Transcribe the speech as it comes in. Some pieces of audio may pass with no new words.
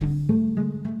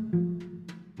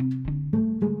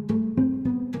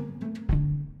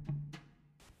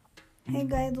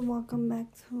welcome back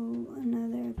to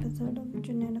another episode of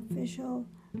Jeanette Official.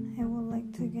 I would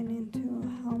like to get into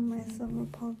how my cerebral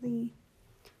palsy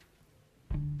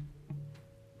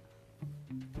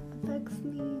affects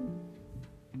me.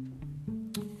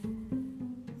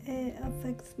 It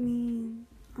affects me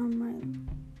on my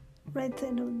right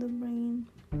side of the brain.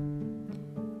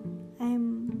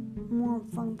 I'm more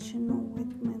functional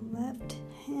with my left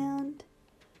hand.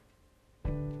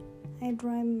 I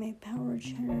drive my power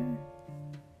chair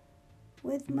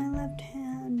with my left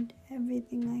hand.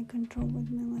 Everything I control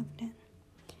with my left hand.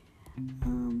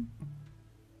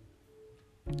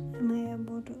 Am I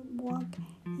able to walk?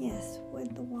 Yes,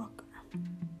 with the walker.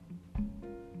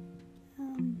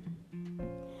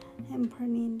 I'm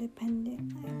pretty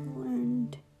independent. I've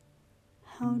learned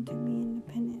how to be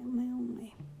independent in my own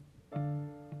way.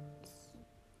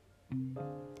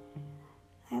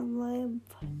 I love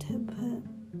to put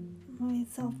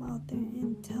myself out there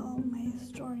and tell my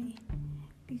story,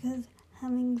 because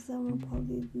having cerebral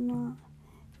palsy is not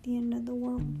the end of the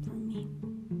world for me.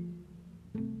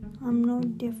 I'm no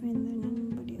different than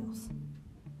anybody else.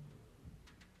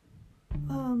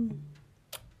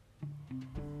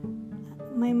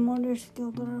 My motor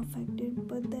skills are affected,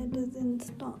 but that doesn't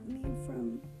stop me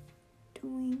from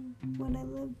doing what I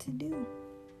love to do.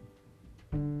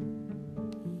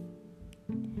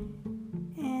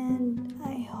 And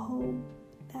I hope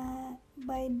that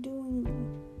by doing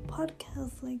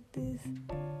podcasts like this,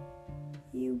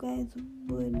 you guys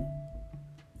would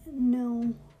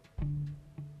know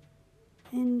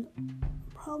and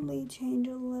probably change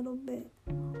a little bit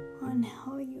on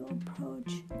how you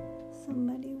approach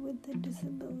somebody with a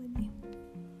disability,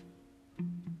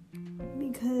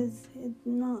 because it's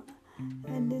not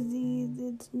a disease,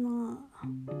 it's not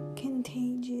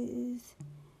contagious,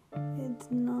 it's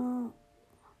not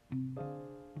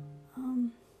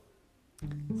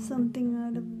something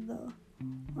out of the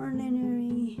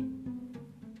ordinary.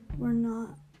 We're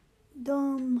not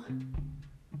dumb.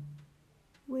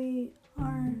 We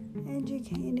are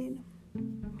educated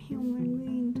human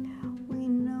beings. We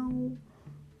know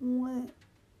what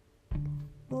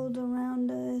goes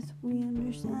around us. We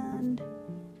understand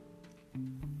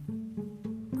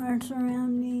our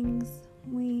surroundings.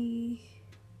 We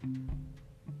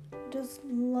just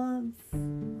love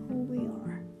who we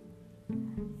are.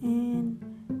 And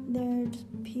there's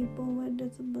people with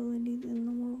disabilities in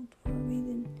the world for a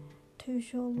reason, to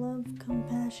show love,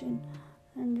 compassion,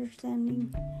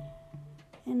 understanding.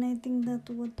 And I think that's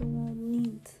what the world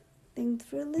needs. Thanks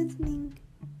for listening.